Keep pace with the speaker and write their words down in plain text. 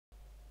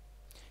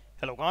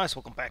Hello guys,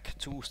 welcome back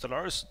to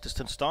Stellaris,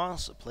 Distant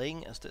Stars,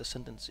 playing as the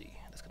Ascendancy.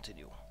 Let's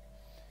continue.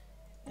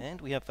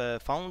 And we have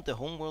found the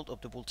homeworld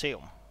of the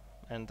Volteum,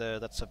 and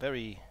that's a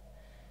very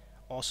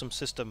awesome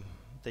system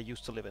they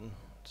used to live in.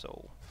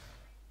 So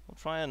we'll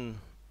try and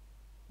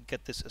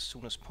get this as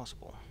soon as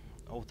possible.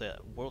 Oh, the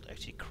world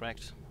actually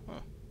cracked.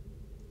 Huh.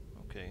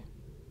 Okay.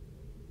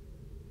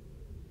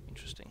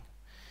 Interesting.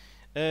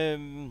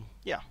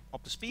 Yeah,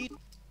 up to speed.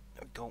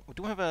 There we go. We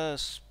do have a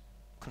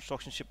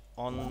construction ship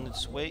on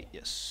its way.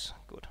 Yes,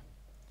 good.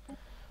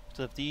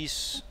 So if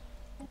these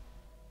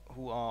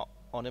who are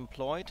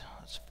unemployed,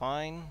 that's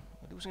fine.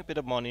 We're losing a bit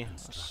of money,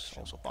 that's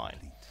also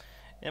fine.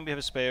 And we have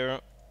a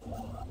spare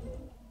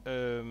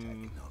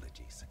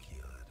technology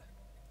secured.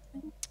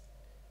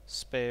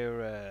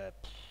 Spare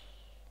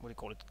what do you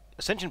call it?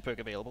 Ascension perk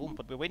available,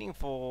 but we're waiting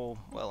for,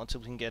 well, until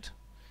we can get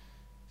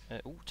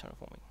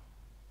terraforming.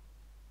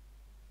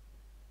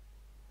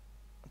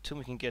 Until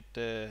we can get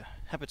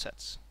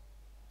habitats.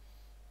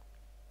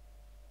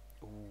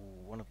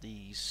 Ooh, one of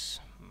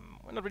these.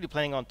 We're not really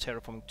planning on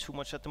terraforming too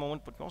much at the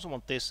moment, but we also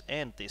want this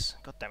and this.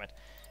 God damn it.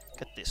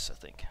 Get this, I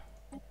think.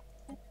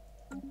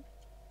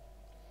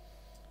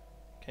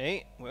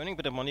 Okay, we're earning a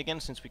bit of money again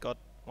since we got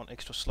one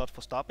extra slot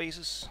for star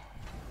bases.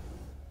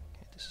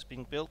 Okay, this is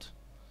being built.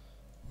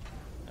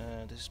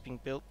 This is being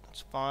built,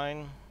 that's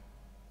fine.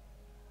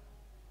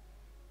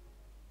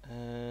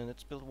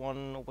 Let's build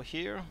one over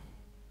here.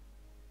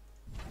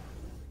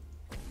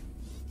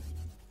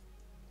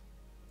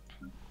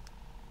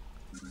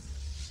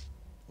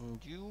 And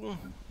you,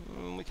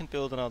 we can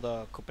build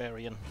another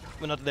Cobarian.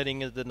 We're not letting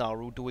the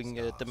Naru doing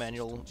the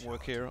manual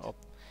work here of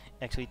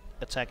actually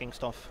attacking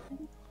stuff.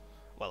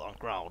 Well, on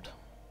ground.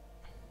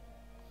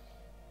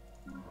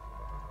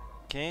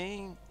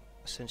 Okay,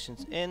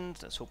 Ascension's end.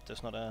 Let's hope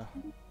there's not a,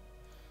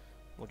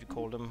 what do you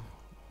call them,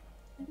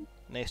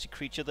 nasty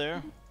creature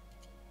there.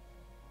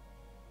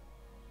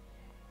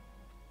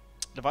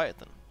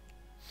 Leviathan.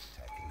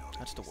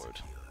 That's the word.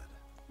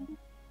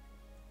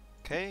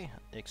 Okay,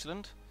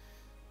 excellent.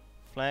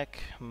 Flag.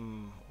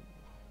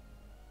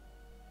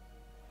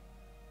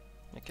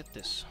 Look at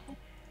this.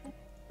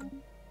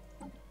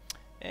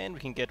 And we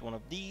can get one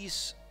of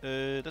these.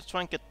 Let's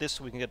try and get this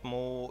so we can get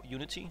more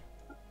unity.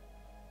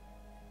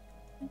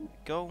 There we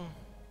go.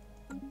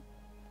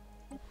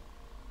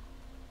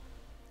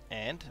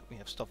 And we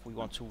have stuff we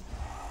want to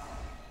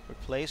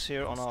replace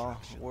here on our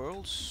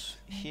worlds.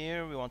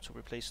 Here we want to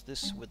replace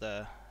this with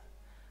a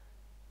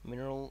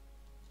mineral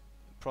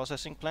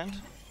processing plant.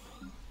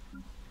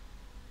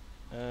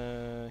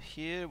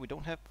 Here we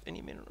don't have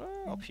any mineral.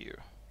 Up here.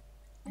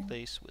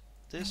 Place with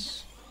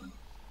this.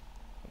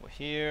 Over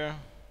here.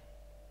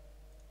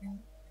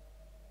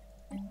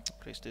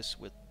 Place this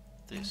with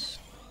this.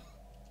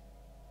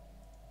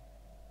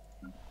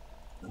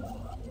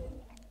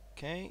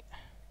 Okay.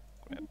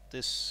 Grab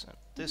this and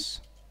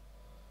this.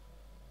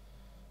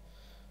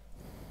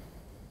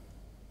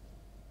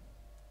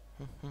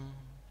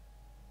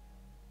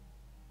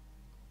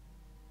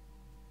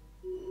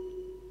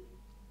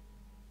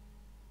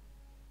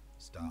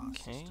 Star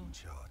system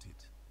charted.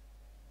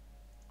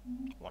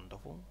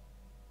 Wonderful.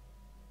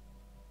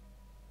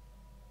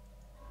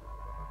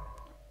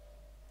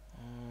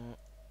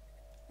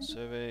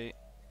 Survey,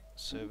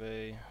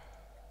 survey,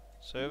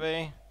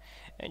 survey,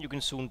 and you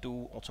can soon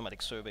do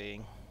automatic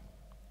surveying.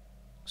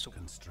 So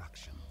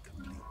construction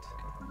complete.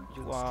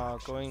 You are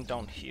going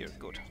down here.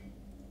 Good.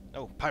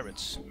 Oh,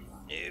 pirates.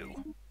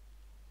 No.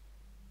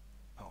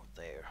 Oh,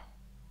 there.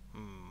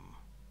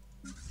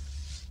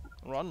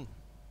 Run.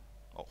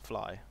 Oh,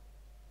 fly.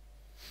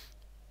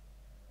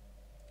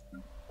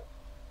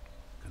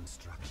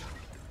 Construction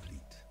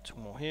complete. Two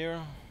more here.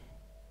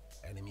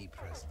 Enemy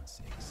presence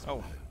exposed.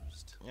 Oh.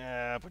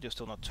 Yeah, but you're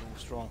still not too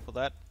strong for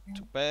that.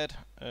 Too bad.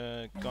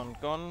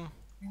 Gun.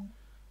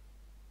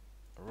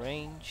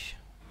 Range.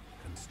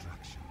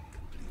 Construction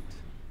complete.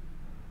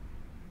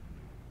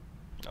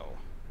 No.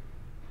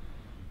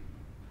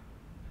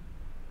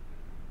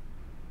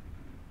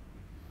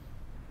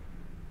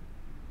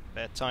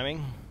 Bad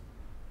timing.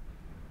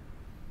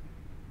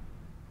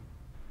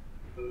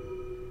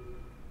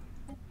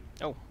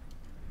 Oh.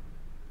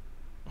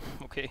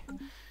 Okay.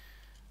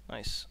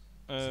 Nice.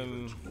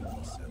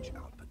 Research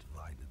output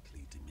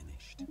violently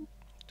diminished.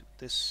 Do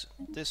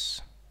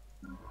this.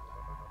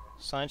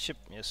 Science ship,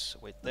 yes,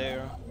 wait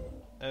there.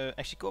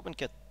 Actually go up and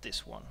get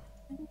this one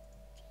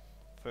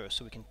first,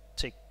 so we can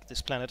take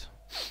this planet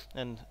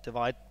and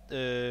divide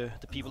the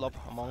people up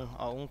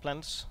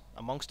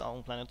amongst our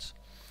own planets.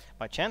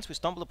 By chance, we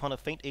stumbled upon a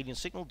faint alien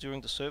signal during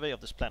the survey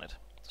of this planet.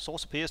 The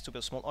source appears to be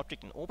a small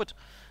object in orbit.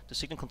 The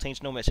signal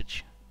contains no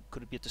message.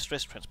 Could it be a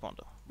distress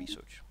transponder?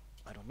 Research.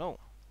 I don't know.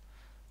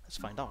 Let's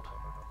find out.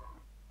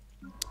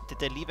 Did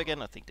they leave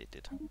again? I think they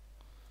did.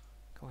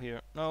 Go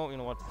here. No, you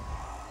know what?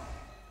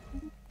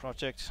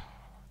 Project.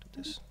 Do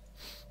this.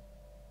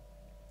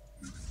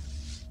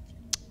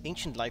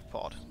 Ancient life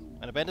pod.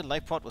 An abandoned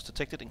life pod was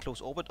detected in close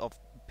orbit of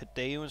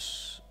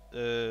Pedaeus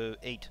 8.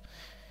 It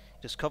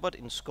is covered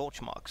in scorch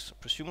marks,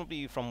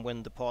 presumably from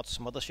when the pod's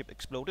mothership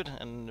exploded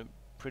and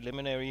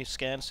preliminary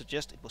scans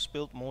suggest it was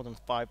built more than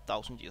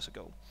 5,000 years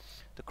ago.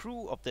 The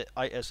crew of the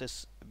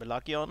ISS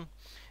Velagion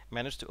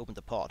managed to open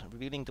the pod,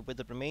 revealing the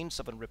withered remains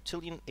of a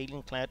reptilian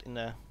alien clad in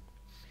a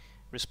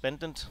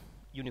resplendent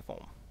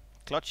uniform.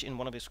 Clutched in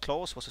one of his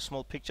claws was a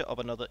small picture of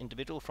another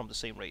individual from the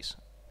same race,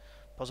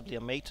 possibly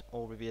a mate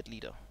or revered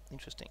leader.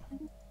 Interesting.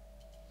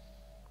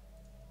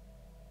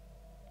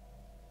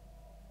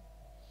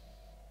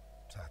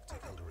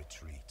 Tactical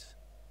retreat.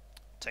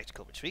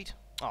 Tactical retreat?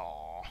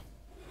 Aww.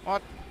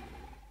 What?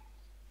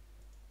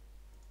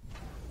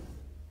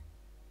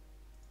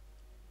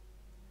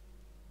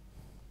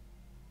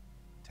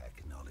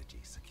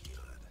 Technology secured.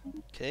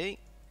 Okay,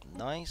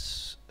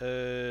 nice.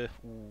 Ooh.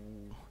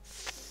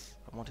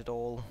 I want it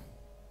all.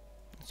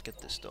 Let's get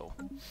this though.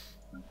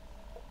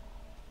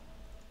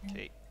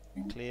 Okay,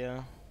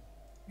 clear.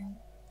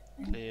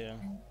 Clear.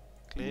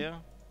 Clear.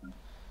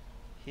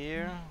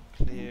 Here,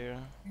 clear.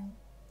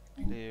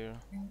 Clear.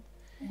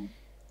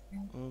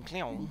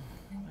 Clear.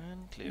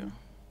 And clear.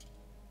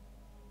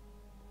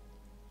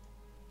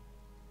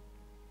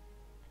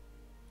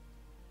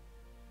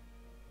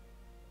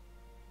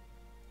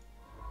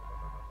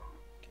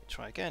 Okay,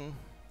 try again.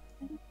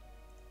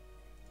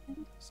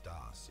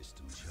 Star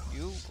system charged.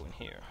 You go in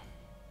here.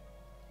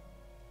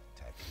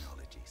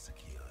 Technology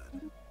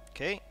secured.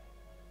 Okay.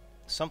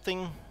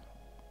 Something.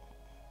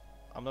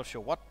 I'm not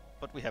sure what,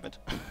 but we have it.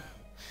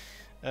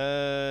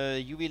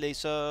 UV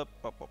laser.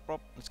 Pop, pop,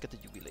 pop. Let's get the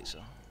UV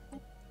laser.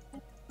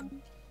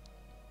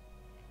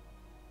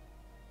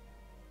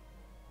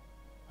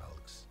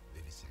 Hulks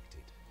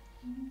vivisected.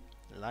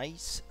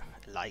 Nice.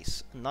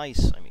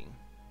 Nice, I mean.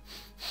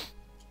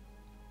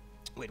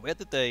 Wait, where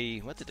did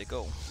they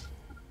go?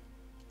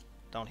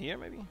 Down here,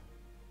 maybe?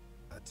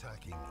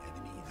 Attacking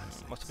enemy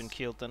assets. Must have been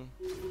killed then.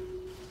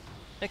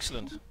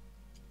 Excellent.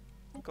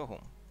 Go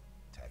home.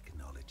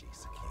 Technology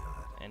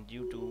secured. And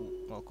you do...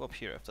 well, go up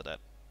here after that.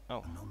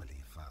 Oh,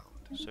 Anomaly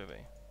found.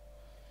 survey.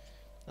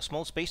 A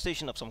small space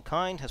station of some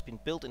kind has been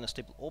built in a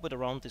stable orbit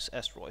around this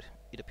asteroid.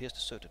 It appears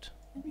deserted.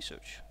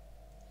 Research.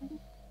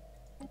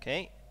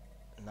 Okay.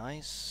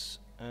 Nice.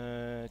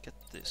 Get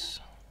this.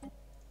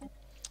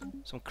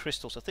 Some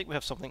crystals. I think we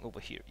have something over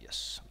here.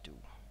 Yes, we do.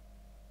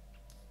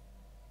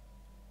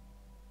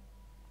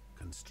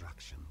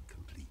 Construction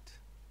complete.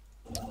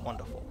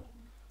 Wonderful.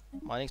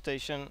 Mining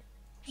station.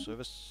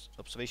 Service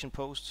observation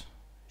post.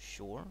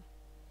 Sure.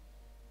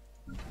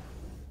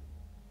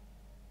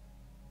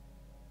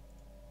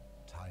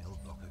 Tile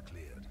blocker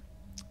cleared.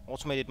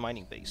 Automated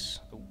mining base.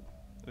 Ooh.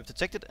 We've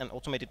detected an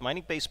automated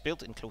mining base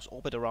built in close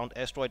orbit around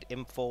asteroid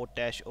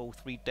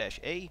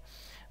M4-03-A.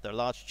 There are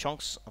large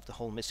chunks of the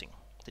hull missing.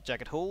 The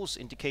jagged holes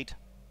indicative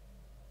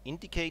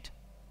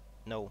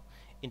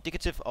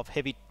of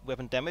heavy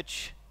weapons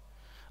damage.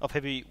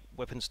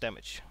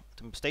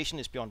 The station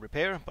is beyond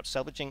repair, but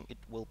salvaging it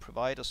will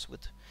provide us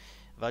with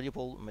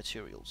valuable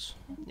materials.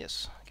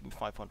 Yes, give me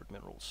 500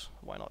 minerals.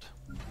 Why not?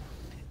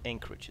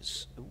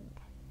 Anchorages. Ooh.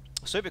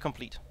 Survey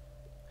complete.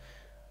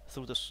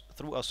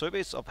 Through our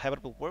surveys of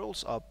habitable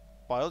worlds, our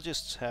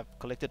biologists have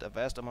collected a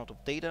vast amount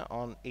of data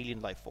on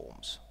alien life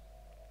forms.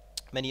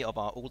 Many of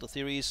our older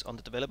theories on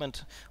the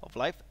development of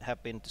life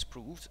have been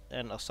disproved,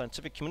 and our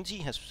scientific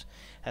community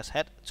has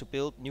had to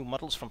build new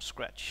models from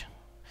scratch.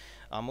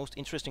 Our most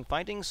interesting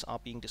findings are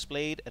being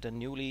displayed at a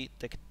newly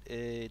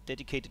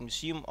dedicated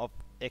museum of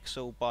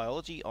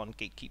exobiology on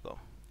Gatekeeper.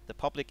 The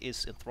public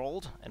is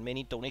enthralled, and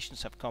many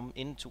donations have come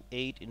in to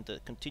aid in the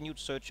continued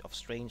search of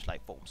strange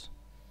life forms.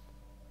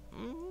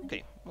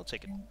 Okay, we'll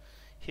take it.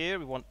 Here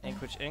we want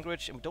anchorage,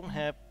 and we don't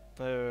have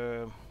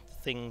the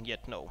thing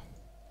yet, no.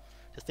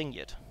 The thing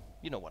yet.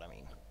 You know what I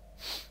mean.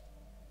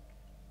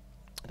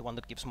 The one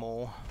that gives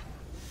more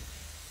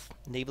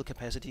naval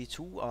capacity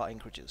to our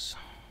anchorages.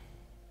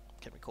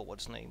 Can't recall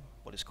what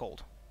it's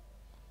called.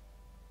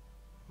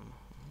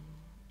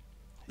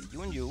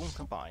 You and you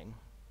combine.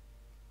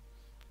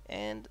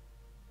 And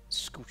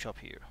scooch up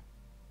here.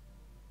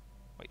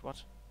 Wait,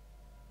 what?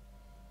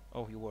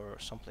 Oh, you were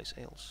someplace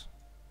else.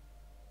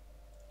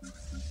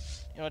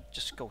 You know what,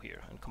 just go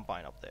here and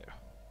combine up there.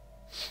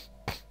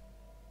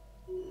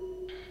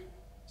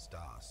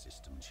 Star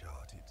system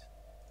charted.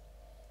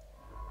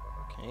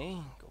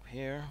 Okay, go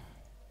here.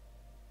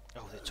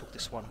 Oh, they took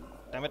this one.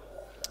 Damn it.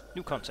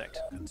 New contact.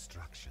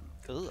 Construction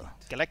Ugh.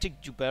 complete. Galactic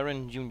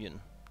Jubaran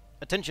Union.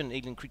 Attention,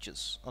 alien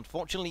creatures.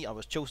 Unfortunately, I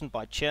was chosen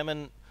by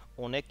Chairman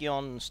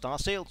Ornegion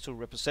Starsail to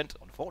represent,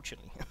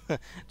 unfortunately,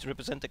 to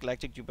represent the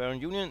Galactic Jubaran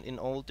Union in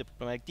all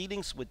diplomatic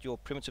dealings with your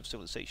primitive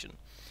civilization.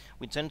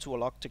 We intend to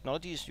unlock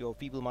technologies your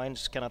feeble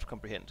minds cannot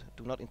comprehend.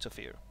 Do not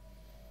interfere.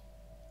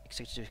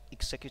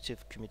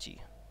 Executive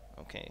Committee.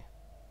 Okay.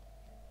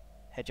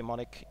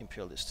 Hegemonic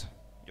Imperialist.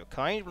 Your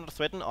kind will not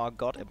threaten our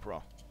God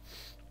Emperor.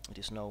 It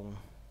is known.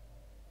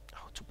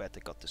 Oh, too bad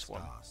they got this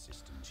one. Star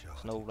system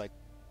There's no charted. like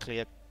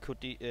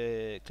clear-cut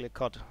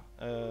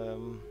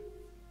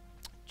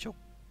choke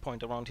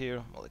point around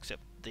here. Well,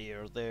 except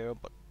there,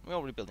 but we're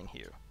already building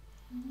here.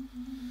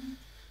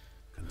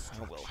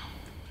 Construction well.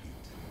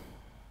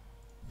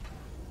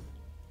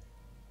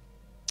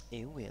 complete.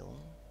 It will.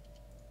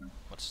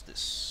 What's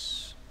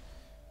this?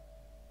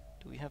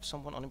 Do we have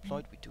someone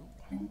unemployed? We do.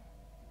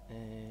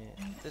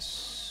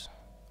 This.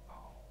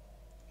 Oh.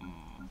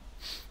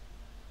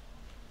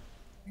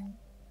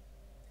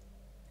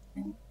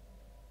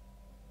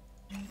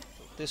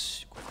 So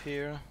this go up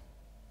here.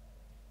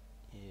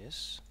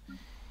 Yes.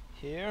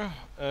 Here.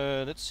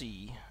 Let's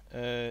see.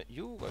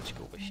 You guys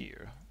go over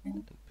here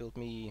and build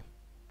me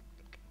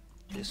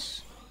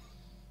this.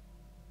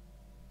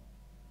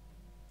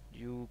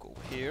 You go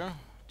here.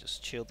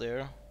 Just chill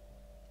there.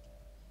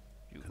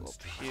 You go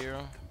up here.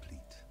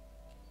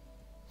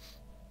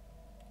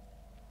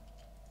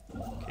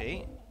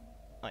 Okay.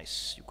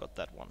 Nice. You got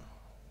that one.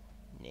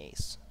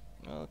 Nice.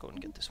 I'll go and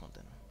get this one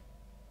then.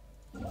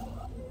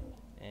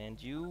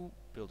 And you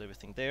build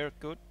everything there.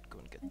 Good. Go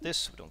and get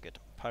this. We don't get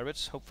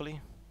pirates,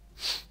 hopefully.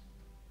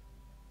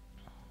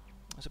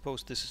 I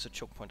suppose this is a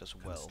choke point as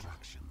well.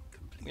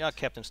 We are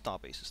kept in star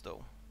bases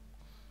though.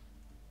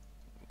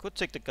 We could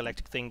take the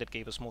galactic thing that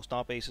gave us more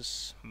star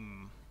bases.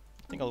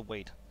 I think I'll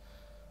wait.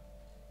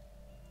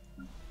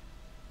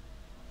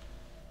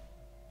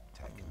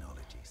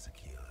 Technology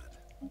secured.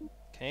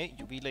 Okay,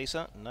 UV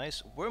laser,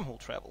 nice. Wormhole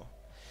travel.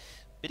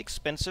 Bit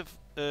expensive,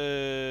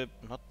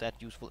 not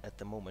that useful at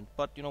the moment,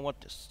 but you know what,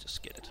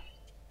 just get it.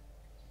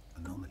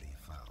 Anomaly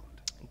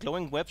found.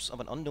 Glowing webs of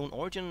an unknown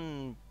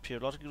origin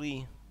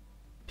periodically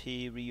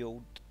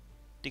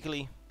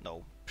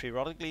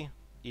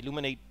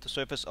illuminate the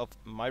surface of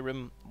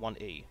Mirim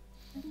 1A.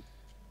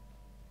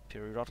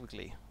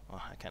 Periodically.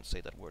 Oh, I can't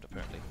say that word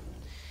apparently.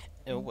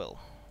 Oh well.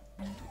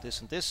 Do this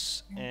and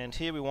this, and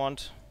here we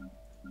want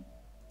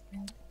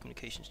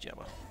communications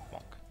jabber.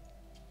 Bonk.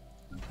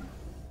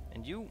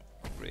 And you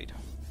upgrade.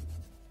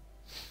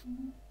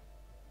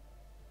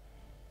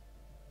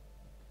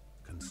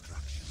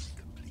 Construction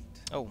complete.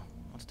 Oh,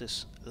 what's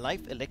this?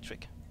 Life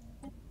electric.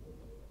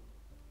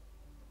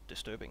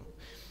 Disturbing.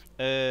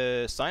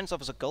 Science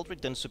Officer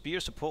Guldrick then Sabir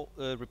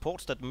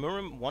reports that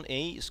Mirim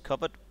 1A is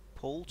covered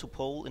pole to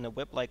pole in a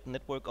web-like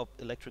network of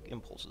electric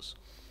impulses.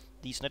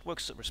 These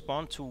networks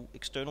respond to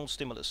external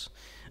stimulus.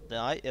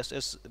 The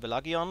ISS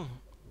Velagion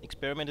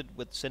experimented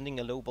with sending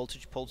a low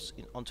voltage pulse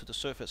onto the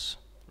surface,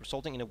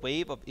 resulting in a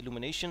wave of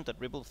illumination that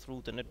rippled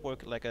through the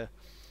network like a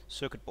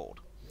circuit board.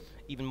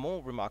 Even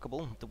more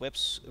remarkable, the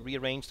webs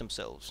rearranged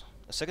themselves.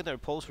 A secondary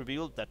pulse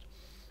revealed that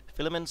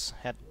filaments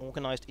had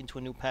organized into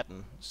a new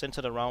pattern,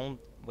 centered around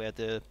where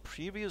the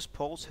previous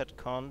pulse had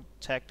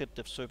contacted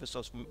the surface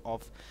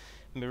of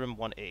Mirim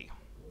 1A.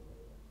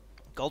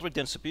 Guldrick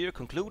then Sabir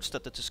concludes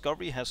that the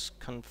discovery has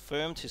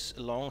confirmed his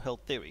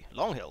long-held theory,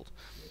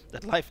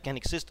 that life can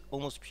exist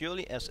almost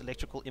purely as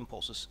electrical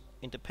impulses,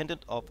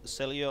 independent of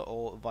cellular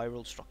or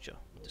viral structure.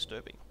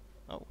 Disturbing.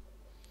 Oh.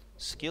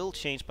 Skill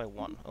changed by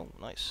 1. Oh,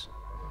 nice.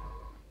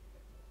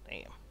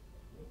 Damn.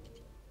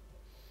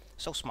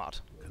 So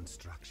smart.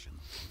 Construction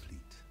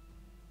complete.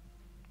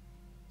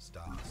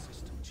 Star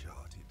system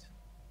charted.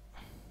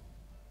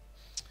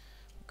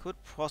 Could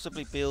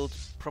possibly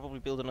probably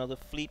build another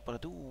fleet, but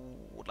I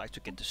would like to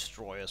get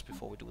destroyers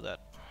before we do that.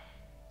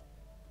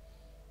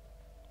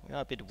 We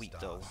are a bit weak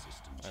though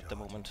at the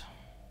moment.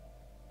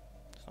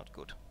 It's not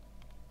good.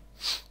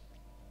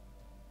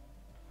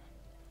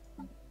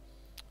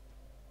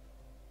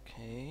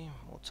 Okay,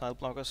 more tile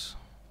blockers.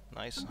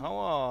 Nice. How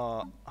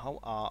are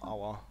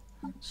our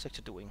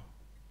sector doing?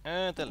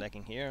 They're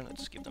lagging here.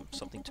 Let's give them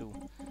something to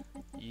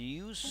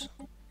use.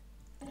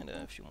 And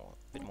a few more,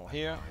 bit more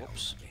here.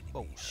 Whoops.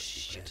 Oh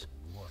shit.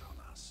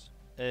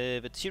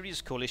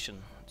 Veterius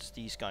Coalition. It's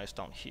these guys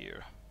down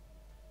here.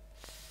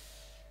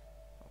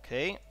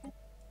 Okay.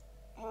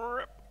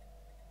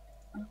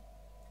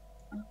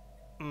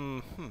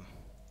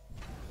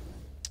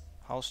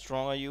 How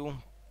strong are you?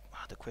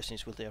 The question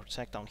is, will they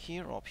attack down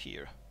here or up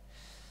here?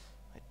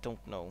 I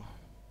don't know.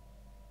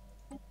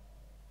 We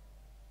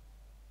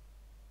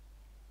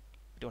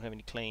don't have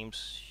any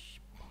claims.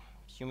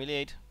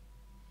 Humiliate.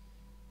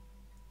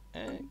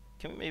 Can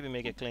we maybe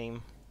make a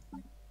claim?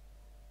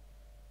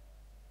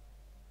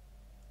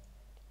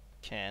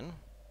 Can.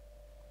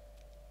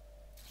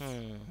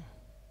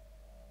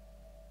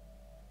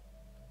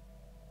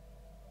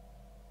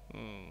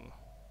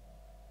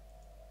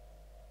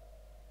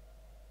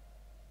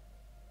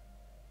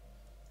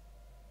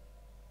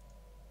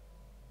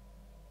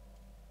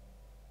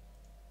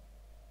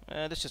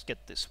 Let's just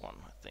get this one,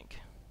 I think.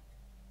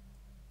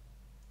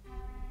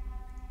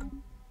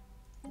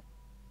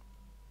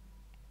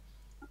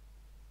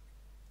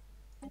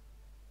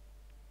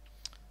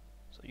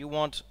 So you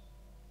want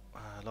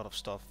a lot of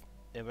stuff.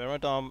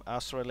 Everidom,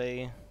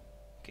 Astrale.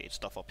 Okay, it's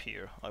stuff up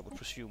here, I would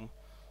presume.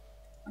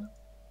 I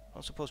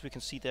don't suppose we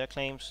can see their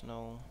claims?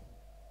 No.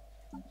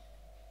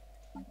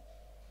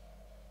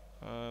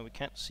 We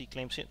can't see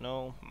claims here?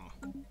 No.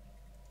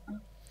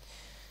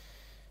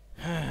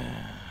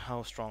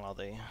 How strong are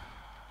they?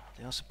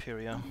 They are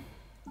superior.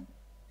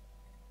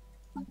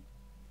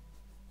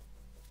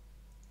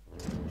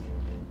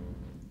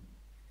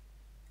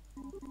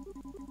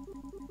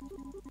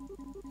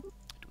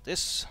 Do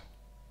this.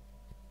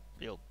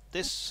 Build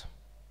this.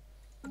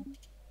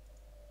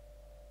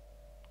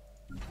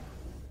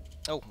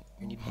 Oh,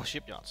 we need more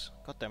shipyards.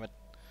 God damn it.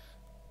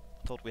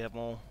 Thought we had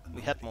more.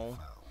 We Anomaly had more.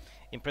 found.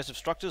 Impressive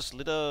structures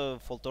litter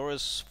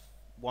Faldora's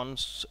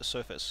once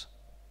surface,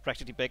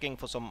 practically begging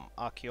for some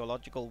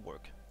archaeological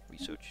work.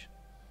 Research.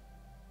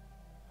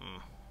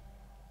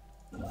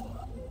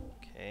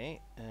 Okay,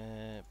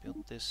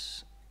 build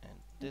this and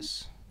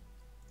this.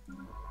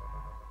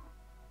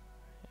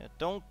 Yeah,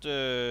 don't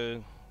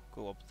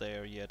go up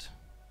there yet.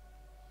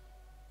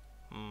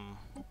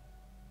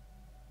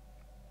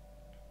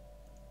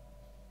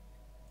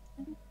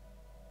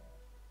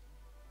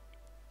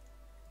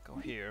 Go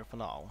here for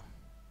now.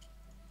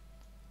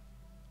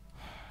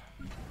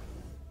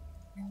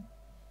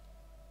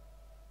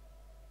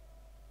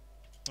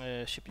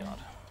 Shipyard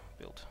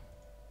built.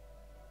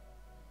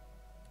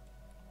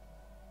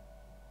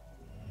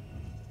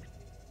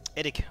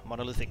 Edic,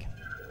 monolithic.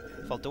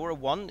 Faldora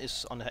 1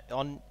 is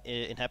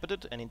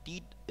uninhabited and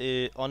indeed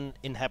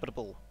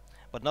uninhabitable,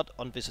 but not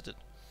unvisited.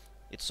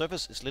 Its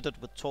surface is littered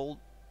with tall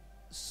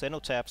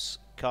cenotaphs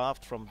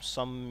carved from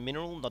some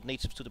mineral not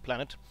native to the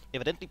planet,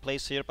 evidently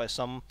placed here by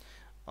some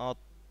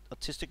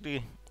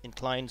artistically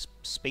inclined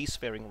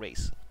spacefaring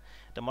race.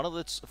 The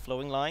monolith's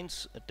flowing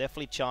lines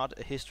definitely chart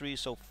a history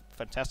so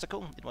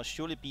fantastical, it must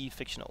surely be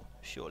fictional.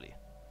 Surely.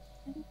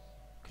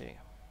 Okay.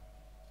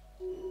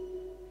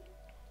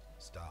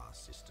 Star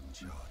system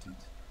charted.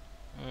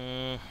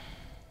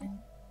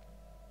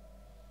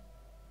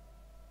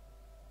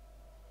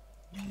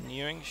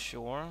 Engineering,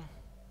 sure.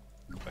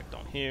 Go back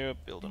down here,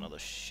 build another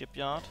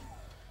shipyard.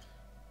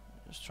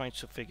 Just trying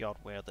to figure out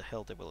where the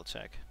hell they will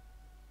attack.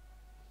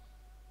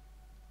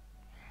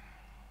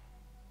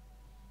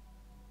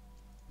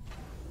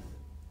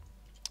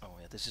 Oh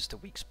yeah, this is the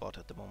weak spot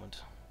at the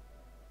moment.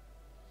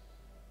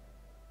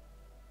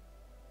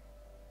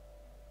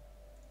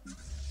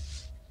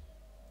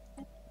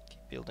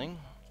 Keep building.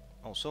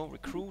 Also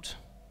recruit.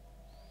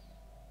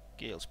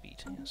 Gale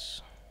speed,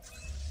 yes.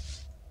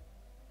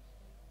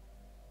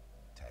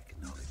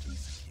 Technology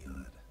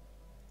secured.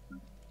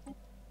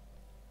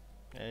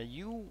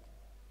 You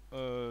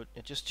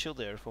just chill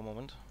there for a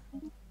moment.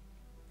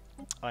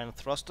 Iron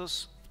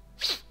thrusters.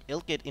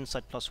 L-gate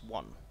insight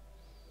 +1.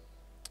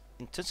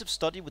 Intensive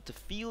study with the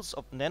fields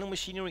of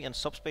nanomachinery and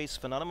subspace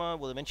phenomena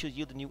will eventually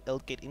yield a new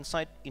L-gate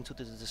insight into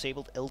the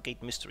disabled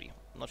L-gate mystery.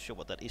 I'm not sure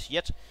what that is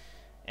yet,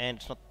 and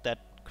it's not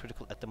that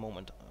critical at the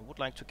moment. I would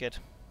like to get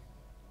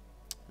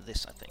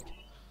this, I think.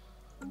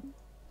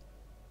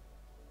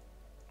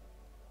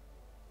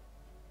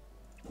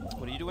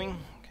 What are you doing?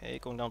 Okay,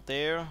 going down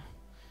there.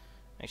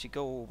 Actually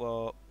go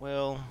over,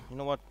 well, you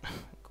know what?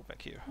 Go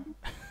back here.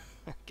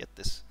 Get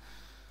this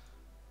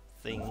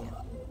thing.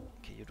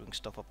 Okay, you're doing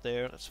stuff up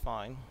there, that's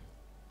fine.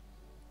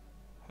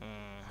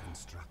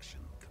 Construction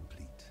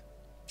complete.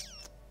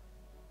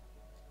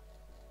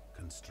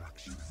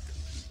 Construction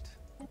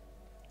complete.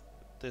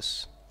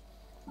 This.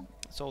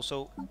 Let's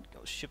also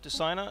go ship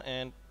designer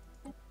and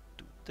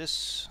do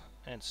this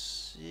and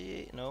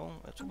see. No,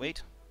 let's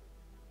wait.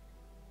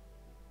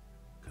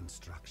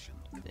 Construction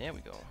complete. There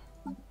we go.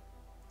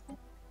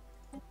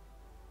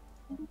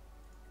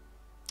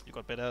 You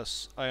got better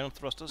iron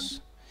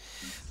thrusters.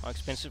 How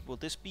expensive will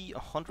this be?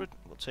 100.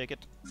 We'll take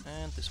it.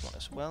 And this one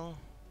as well.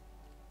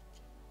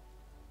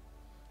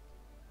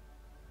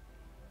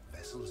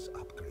 Vessels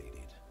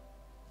upgraded.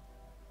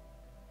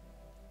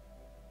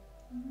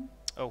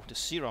 Oh, the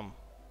serum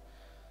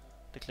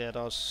declared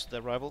us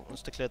their rival.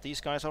 Let's declare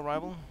these guys our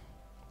rival.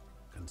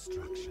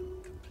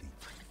 Construction complete.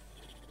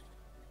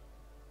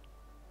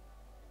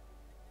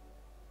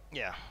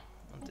 Yeah,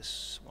 and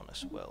this one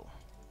as well.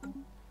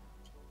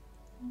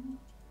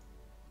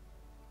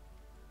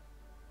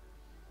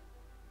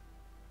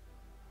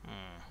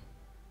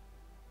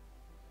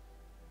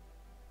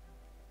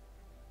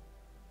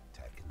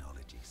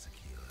 Technology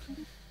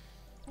secured.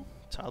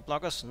 Tile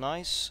blockers,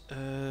 nice.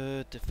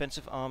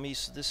 Defensive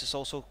armies, this is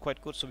also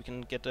quite good, so we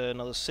can get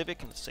another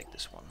civic. Let's take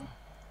this one.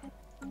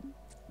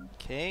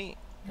 Okay,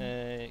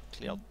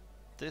 clear out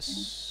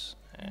this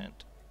and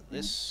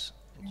this,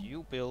 and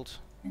you build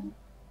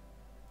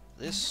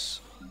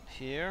this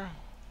here.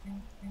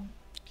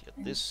 Clear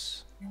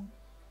this,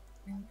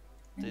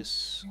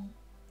 this,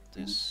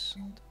 this,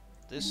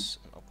 this,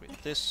 and upgrade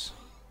this.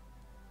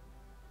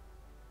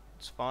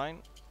 It's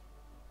fine.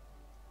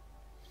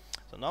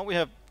 So now we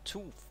have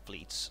 2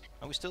 fleets.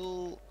 Are we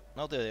still...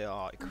 Now they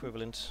are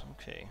equivalent.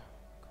 Okay.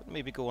 Could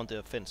maybe go on the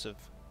offensive.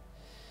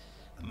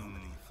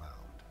 Anomaly found.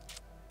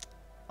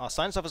 Our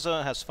science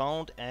officer has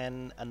found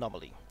an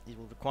anomaly. It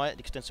will require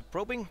extensive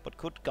probing, but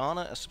could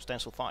garner a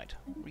substantial find.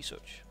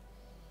 Research.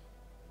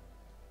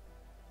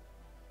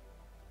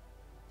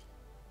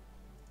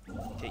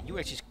 Okay, you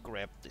actually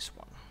grab this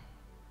one.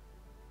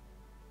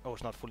 Oh,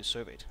 it's not fully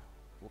surveyed.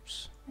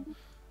 Whoops.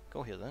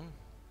 Go here then.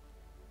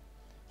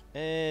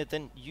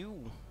 Then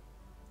you,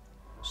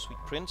 sweet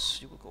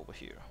prince, you will go over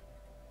here.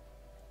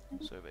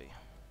 Survey.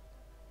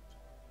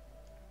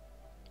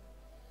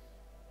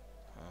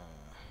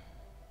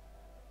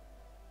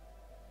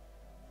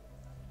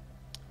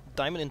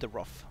 Diamond in the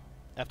rough.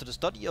 After the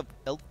study of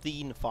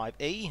Elthine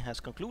 5A has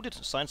concluded,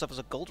 Science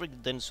Officer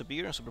Goldrick then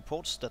Subir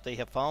reports that they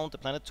have found the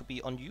planet to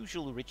be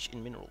unusually rich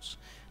in minerals.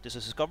 This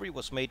discovery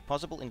was made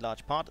possible in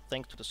large part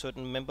thanks to the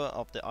certain member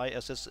of the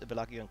ISS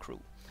Velagian crew.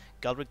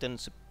 Goldrick then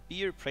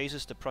Subir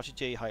praises the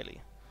protege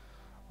highly.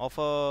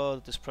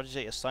 Offer this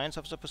protege a Science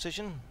Officer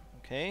position.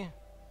 Okay.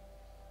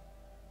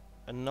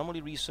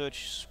 Anomaly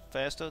research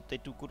faster. They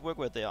do good work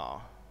where they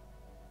are.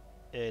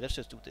 Let's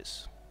just do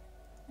this.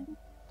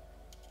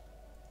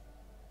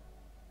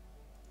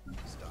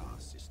 Star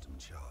system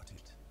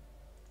charted.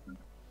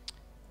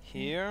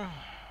 Here.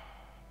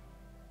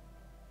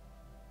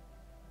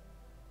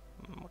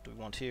 What do we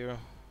want here?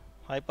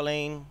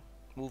 Hyperlane.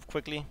 Move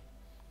quickly.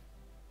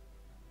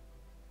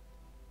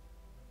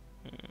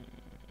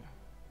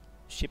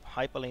 Ship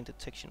hyperlane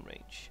detection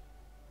range.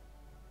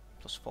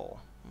 +4.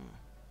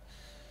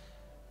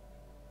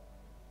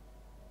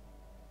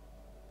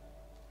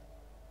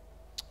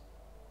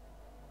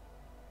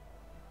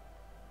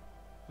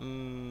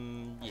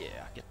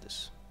 Yeah, get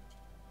this.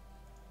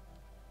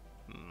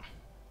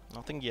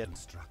 Nothing yet.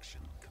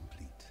 Construction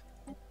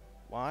complete.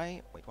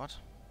 Why? Wait, what?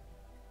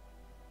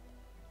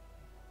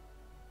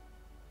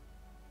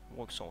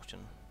 War exhaustion.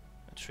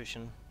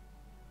 Attrition.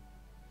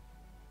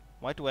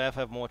 Why do I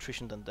have more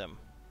attrition than them?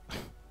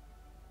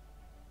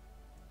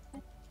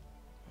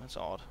 That's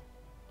odd.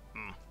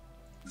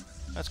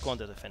 Let's go on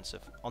the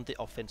defensive. On the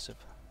offensive.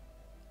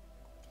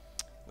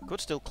 We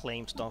could still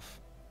claim stuff.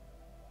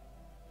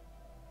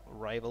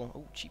 Rival.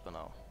 Oh, cheaper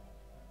now.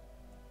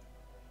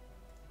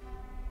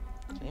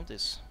 Claim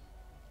this.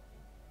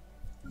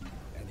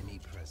 Enemy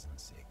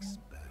presence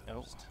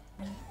exposed.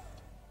 Oh.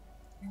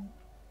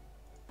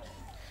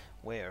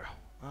 Where?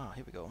 Ah,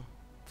 here we go.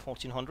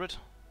 1400.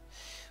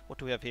 What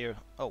do we have here?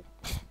 Oh,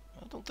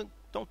 I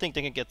don't think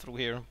they can get through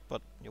here,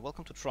 but you're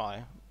welcome to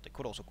try. They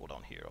could also go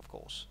down here, of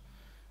course,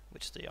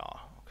 which they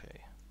are.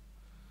 Okay.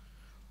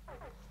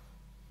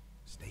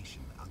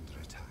 Station under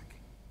attack.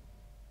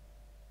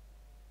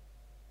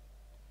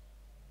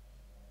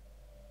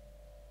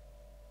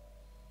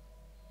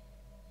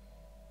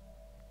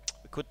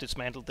 We could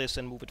dismantle this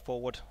and move it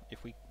forward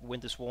if we win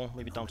this war,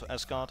 maybe down to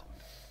Asgard.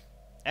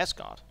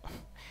 Asgard.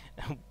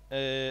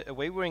 A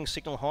wavering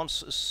signal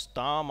haunts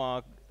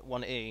Starmark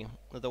 1A,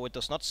 though it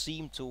does not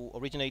seem to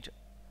originate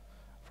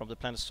from the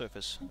planet's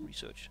surface.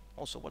 Research.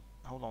 Also,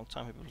 how long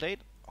time have we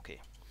played?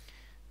 Okay,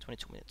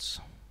 22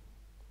 minutes,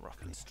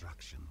 roughly.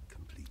 Construction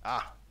complete.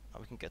 Ah, now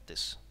we can get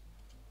this,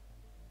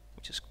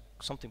 which is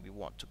something we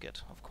want to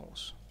get, of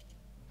course.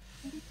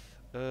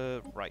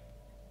 Right.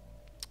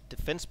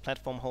 Defense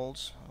platform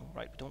holds. Oh,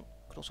 right, we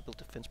could also build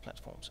defense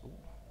platforms. Ooh.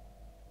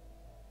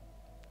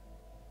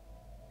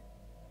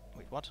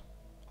 Wait, what?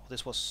 Oh,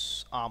 this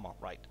was armor,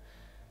 right.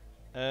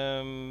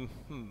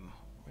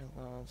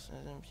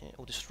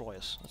 Oh,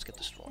 destroyers. Let's get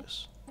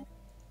destroyers.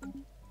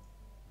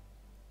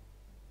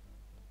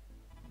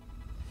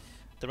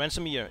 The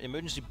Ransomier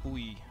emergency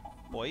buoy.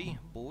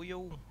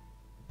 Boyo.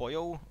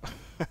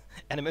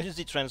 An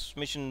emergency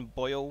transmission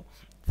boyo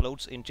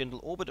floats in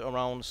gentle orbit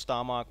around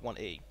Starmark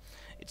 1A.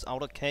 Its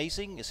outer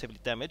casing is heavily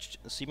damaged,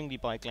 seemingly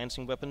by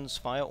glancing weapons,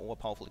 fire, or a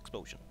powerful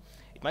explosion.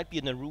 It might be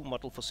a Naru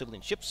model for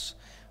civilian ships,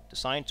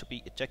 designed to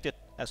be ejected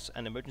as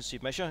an emergency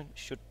measure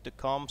should the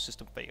comm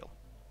system fail.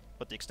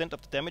 But the extent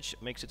of the damage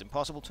makes it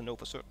impossible to know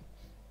for certain.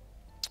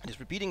 It is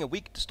repeating a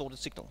weak, distorted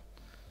signal.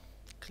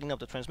 Clean up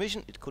the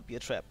transmission, it could be a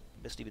trap.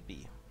 Let's leave it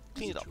be.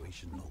 Clean it up.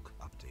 Situation log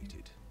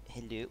updated.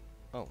 Hello.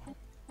 Oh,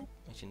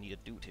 actually need a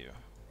dude here.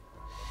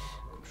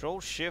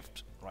 Control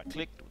Shift, right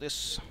click, do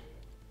this.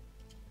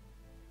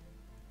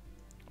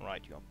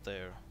 Right, you're up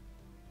there.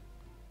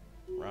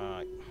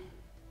 Right.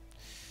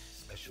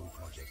 Special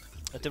project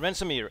complete. The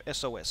Ransomier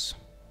SOS.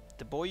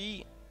 The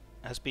buoy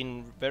has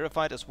been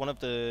verified as one of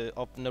the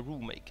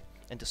Naru make,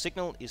 and the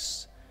signal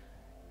is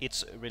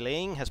its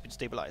relaying has been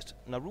stabilized.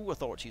 Naru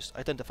authorities,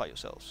 identify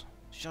yourselves.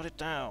 Shut it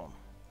down.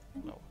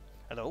 No.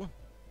 Hello?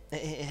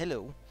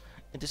 Hello.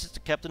 And this is the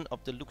captain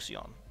of the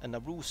Luxion, a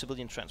Naru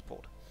civilian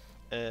transport.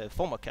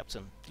 Former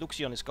captain.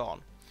 Luxion is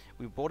gone.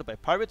 We were boarded by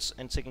pirates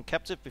and taken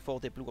captive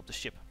before they blew up the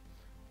ship.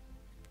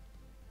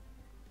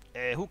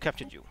 Who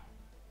captured you?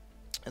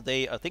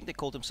 I think they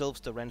called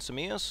themselves the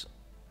Ransomiers.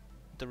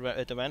 The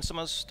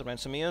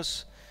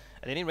Ransomiers.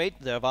 At any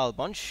rate, they're a vile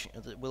bunch.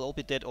 They will all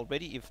be dead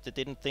already if they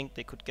didn't think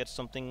they could get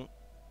something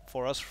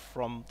for us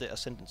from the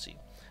Ascendancy.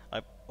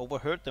 I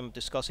overheard them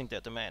discussing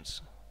their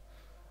demands.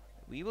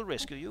 We will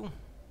rescue you.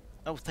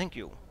 Oh, thank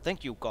you.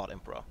 Thank you, God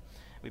Emperor.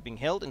 We're being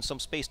held in some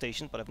space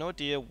station, but I've no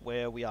idea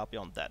where we are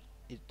beyond that.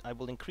 I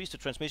will increase the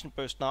transmission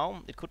burst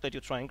now. It could let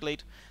you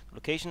triangulate the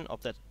location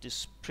of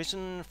this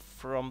prison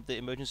from the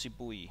emergency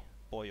buoy.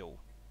 Boyo.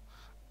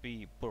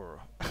 Burr.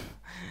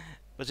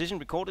 Position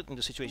recorded in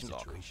the situation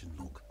log. Situation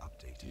log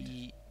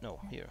updated. No,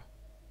 here.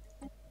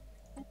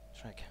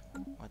 Track.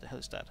 What the hell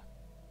is that?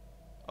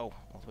 Oh,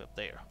 all the way up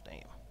there.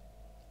 Damn.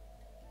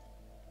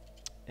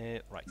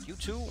 Right, you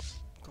two,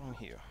 go on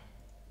here.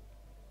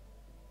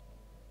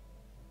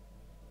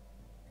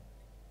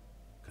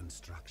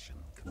 Construction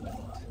complete.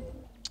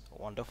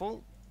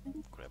 Wonderful.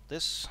 Grab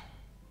this.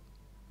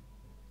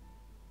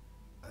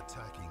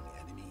 Attacking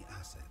enemy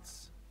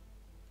assets.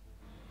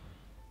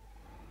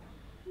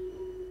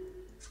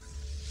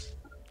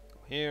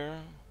 Here.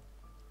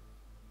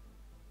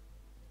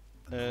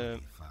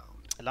 Anomaly found.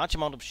 A large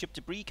amount of ship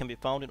debris can be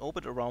found in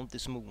orbit around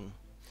this moon.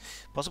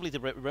 Possibly the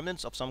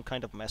remnants of some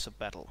kind of massive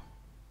battle.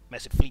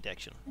 Massive fleet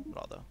action,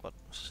 rather, but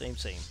same.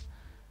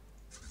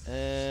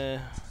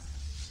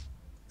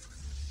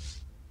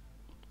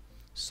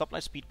 Supply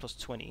speed plus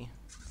 20.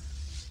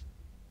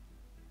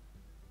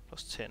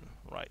 Plus 10.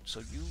 Right, so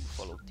you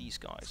follow these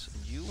guys,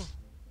 and you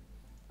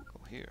go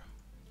here.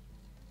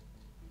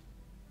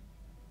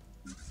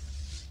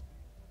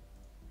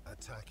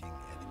 Attacking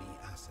enemy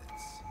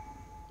assets.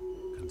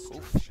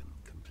 Construction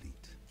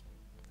complete.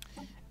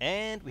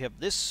 And we have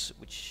this,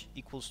 which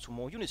equals to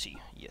more unity.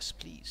 Yes,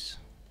 please.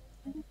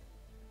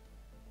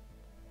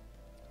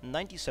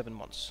 97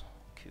 months.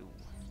 Cool.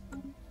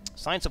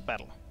 Signs of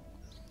battle.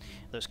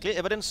 There's clear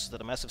evidence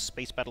that a massive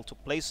space battle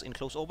took place in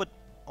close orbit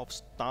of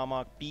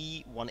Starmark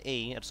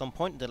B1A at some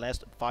point in the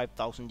last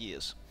 5,000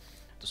 years.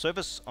 The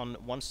surface on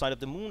one side of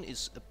the moon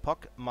is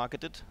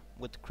pock-marketed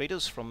with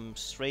craters from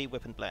stray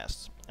weapon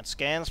blasts, and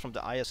scans from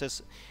the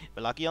ISS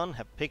Velagion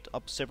have picked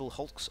up several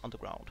hulks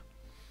underground.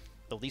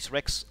 Though these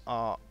wrecks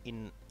are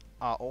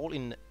all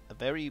in a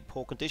very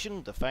poor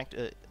condition, the fact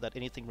that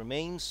anything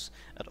remains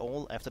at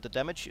all after the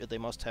damage they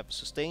must have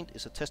sustained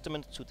is a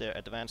testament to their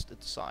advanced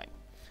design.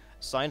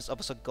 Science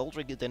Officer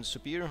Goldrick Den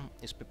Subir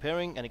is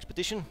preparing an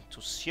expedition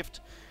to shift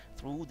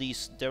through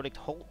these derelict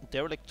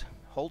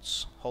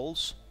holes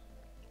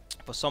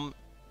for some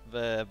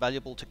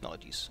valuable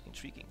technologies.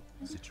 Intriguing.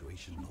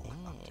 Situation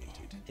log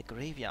updated. A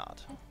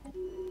graveyard.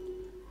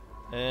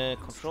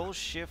 Control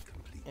shift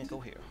and go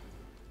here.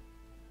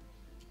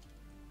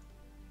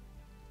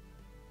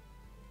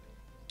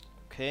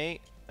 Okay,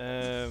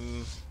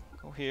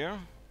 go here.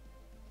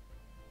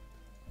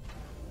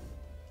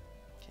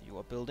 Okay, you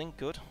are building,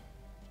 good.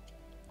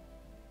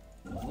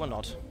 You are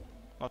not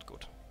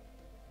good.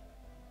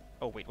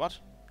 Oh wait, what?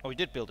 Oh, you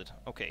did build it.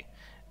 Okay.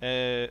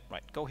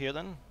 Right, go here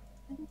then.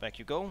 Back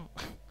you go.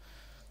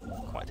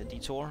 Quite a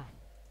detour.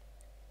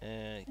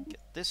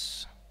 Get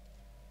this.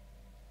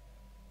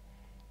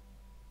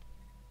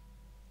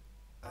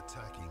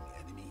 Attacking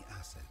enemy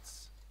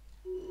assets.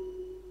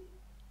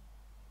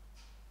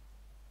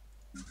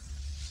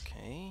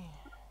 Okay.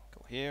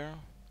 Go here.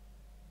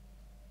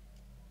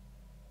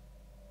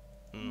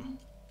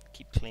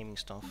 Keep claiming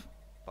stuff.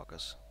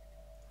 Buggers.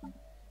 I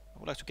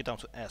would like to get down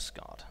to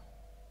Asgard.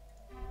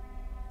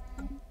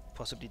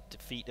 Possibly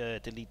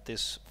delete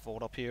this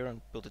fort up here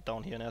and build it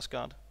down here in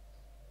Asgard.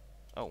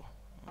 Oh.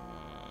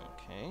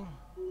 Okay.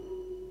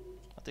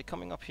 Are they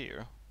coming up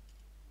here?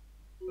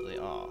 They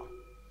are.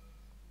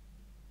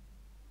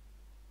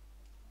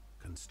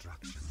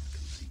 Construction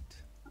complete.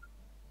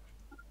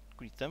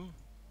 Greet them.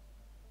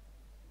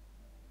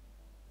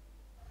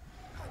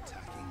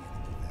 Attacking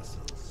enemy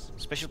vessels.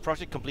 Special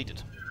project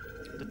completed.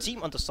 The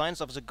team under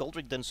Science Officer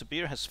Goldrick Den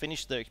Subir has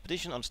finished their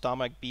expedition on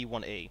Starmark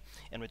B1A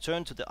and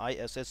returned to the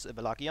ISS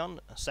Velagion.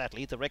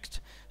 Sadly, the wrecked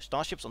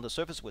starships on the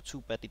surface were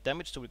too badly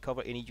damaged to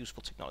recover any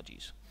useful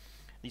technologies.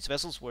 These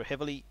vessels were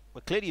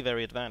clearly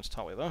very advanced,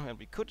 however, and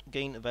we could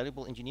gain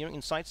valuable engineering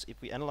insights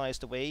if we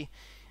analyzed the way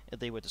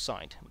they were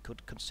designed. We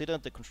could consider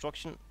the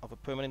construction of a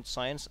permanent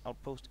science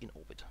outpost in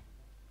orbit.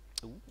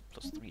 Ooh,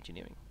 plus 3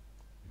 engineering.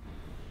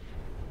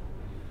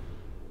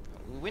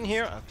 Will we win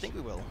here? I think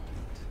we will.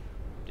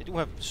 They do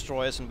have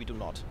destroyers and we do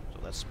not, so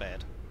that's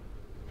bad.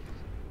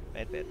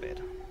 Bad.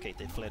 Okay,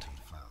 they fled.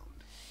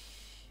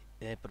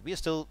 But we are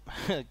still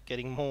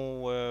getting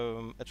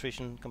more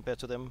attrition compared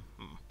to them.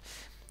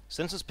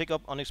 Sensors pick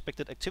up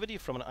unexpected activity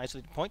from an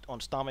isolated point on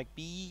Starmark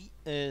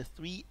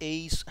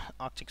B3A's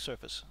Arctic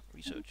surface.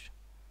 Research.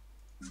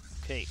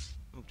 Okay,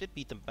 we did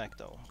beat them back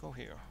though. Go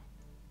here.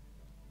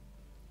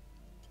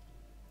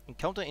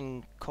 Encounter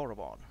in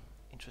Korriban.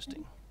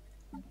 Interesting.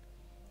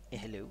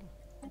 Hello.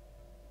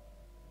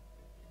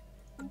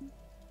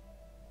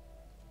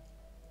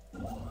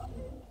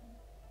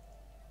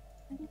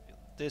 Build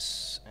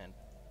this and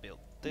build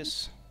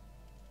this.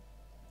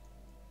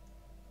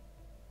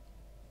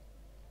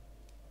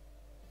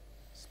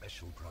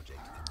 Special project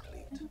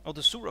complete. Oh,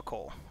 the Sura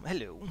Core.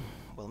 Hello.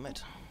 Well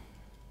met.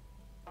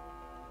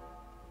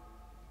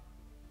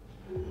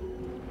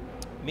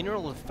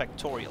 Mineral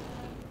Factorial.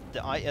 The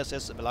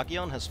ISS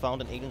Velagion has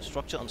found an alien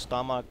structure on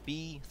Starmark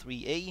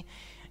B3A.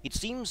 It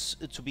seems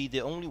to be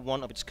the only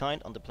one of its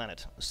kind on the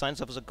planet.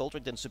 Science Officer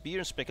Goldrick Den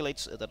Subir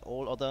speculates that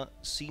all other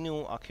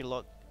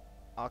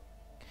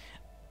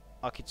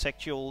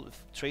architectural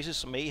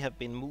traces may have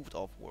been moved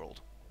off-world,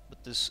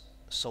 but this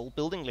sole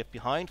building left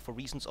behind for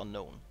reasons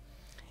unknown.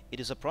 It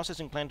is a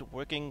processing plant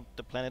working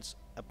the planet's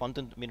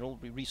abundant mineral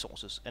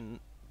resources, and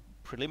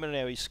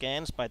preliminary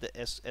scans by the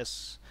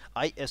ISS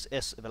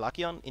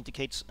Velagion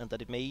indicates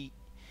that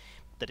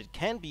it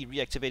can be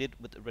reactivated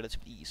with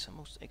relative ease.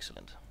 Most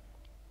excellent.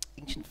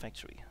 Ancient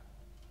factory.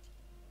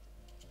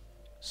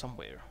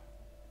 Somewhere.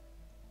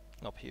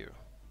 Up here.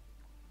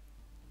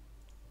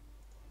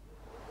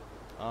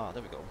 Ah,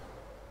 there we go.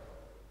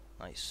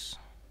 Nice.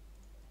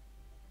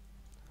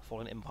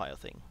 Fallen Empire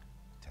thing.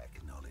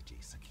 Technology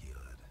secured.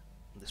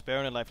 This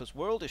barren and lifeless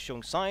world is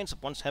showing signs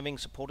of once having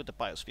supported the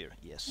biosphere.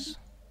 Yes.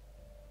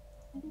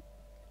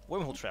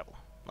 Wormhole travel.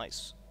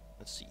 Nice.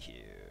 Let's see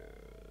here.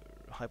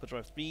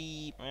 Hyperdrive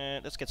 3.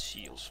 Let's get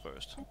shields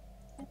first.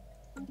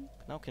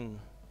 Now can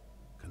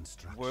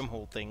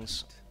wormhole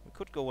things. We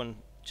could go and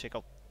check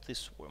out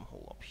this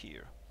wormhole up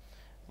here.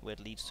 Where it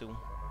leads to.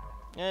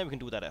 Yeah, we can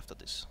do that after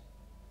this.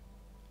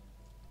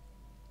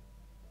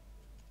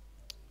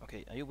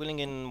 Okay, are you willing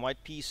in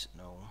White Peace?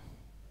 No.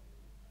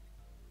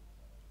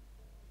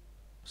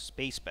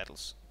 Space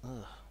battles.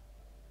 Ugh.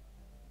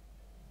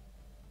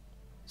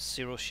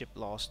 0 ship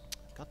lost.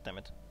 God damn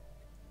it.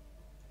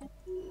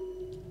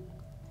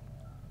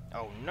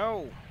 Oh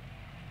no!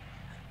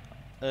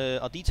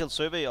 A detailed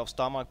survey of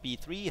Starmark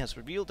B3 has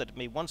revealed that it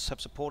may once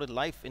have supported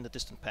life in the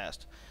distant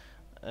past.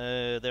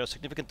 There are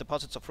significant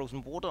deposits of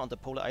frozen water on the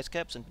polar ice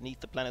caps and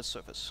beneath the planet's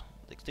surface.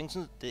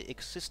 The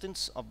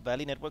existence of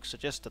valley networks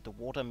suggests that the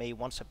water may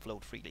once have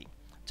flowed freely.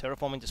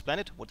 Terraforming this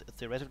planet would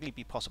theoretically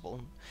be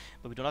possible,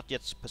 but we do not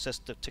yet possess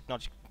the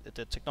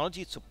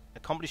technology to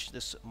accomplish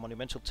this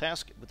monumental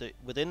task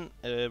within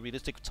a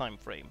realistic time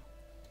frame.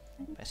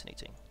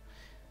 Fascinating.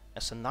 A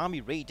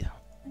tsunami raid.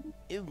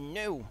 Oh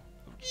no!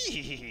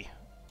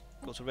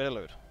 Go to red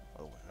alert.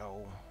 Oh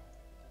no.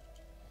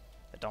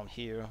 They're down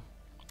here.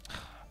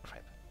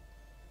 Crap.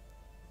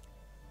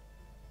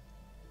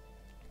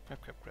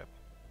 Crap.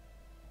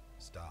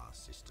 Star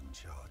system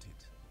charted.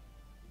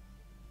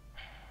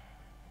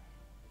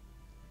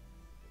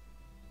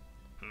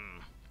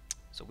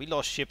 So we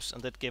lost ships,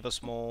 and that gave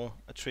us more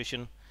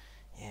attrition.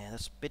 Yeah,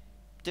 that's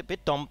a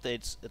bit dumb that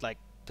it's like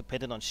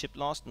dependent on ship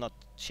loss, not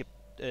ship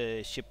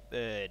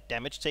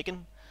damage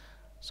taken.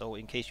 So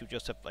in case you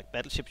just have like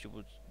battleships, you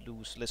would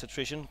lose less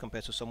attrition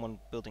compared to someone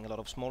building a lot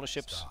of smaller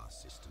ships. Star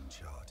system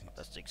charted.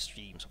 That's the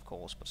extremes, of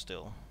course, but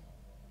still.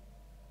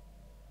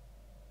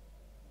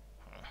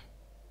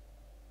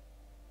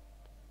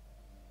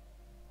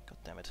 God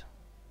damn it.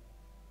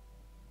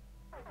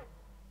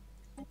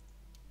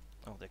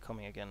 Oh, they're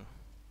coming again.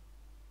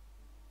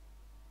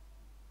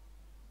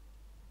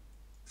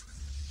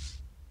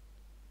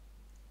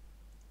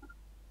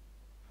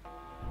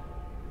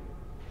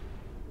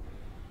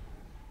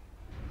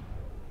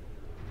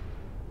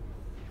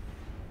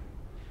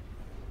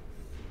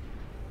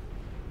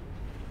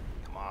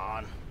 Come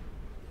on.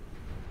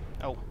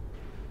 Oh.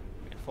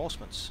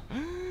 Reinforcements.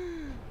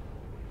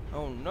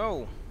 Oh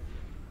no.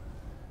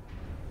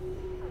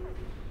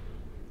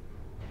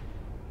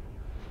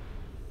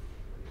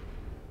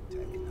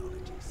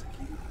 Technology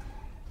secured.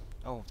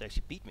 Oh, they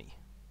actually beat me.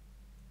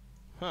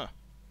 Huh.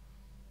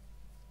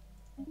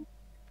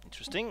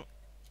 Interesting.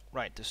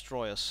 Right,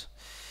 destroyers.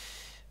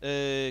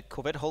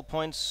 Corvette hull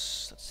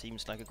points. That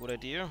seems like a good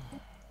idea.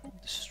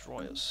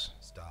 Destroyers.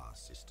 Star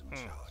system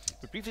charted.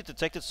 We briefly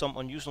detected some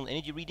unusual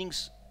energy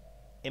readings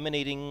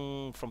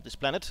emanating from this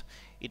planet.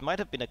 It might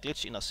have been a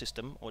glitch in our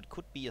system, or it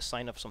could be a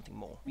sign of something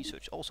more.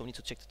 Research. Also, we need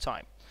to check the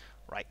time.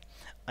 Right.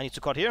 I need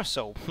to cut here,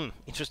 so,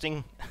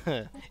 interesting.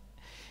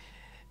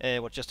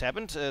 What just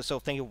happened. So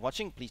thank you for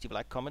watching. Please leave a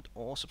like, comment,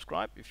 or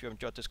subscribe if you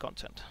enjoyed this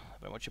content. I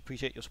very much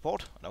appreciate your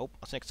support, and I hope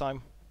I'll see you next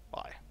time.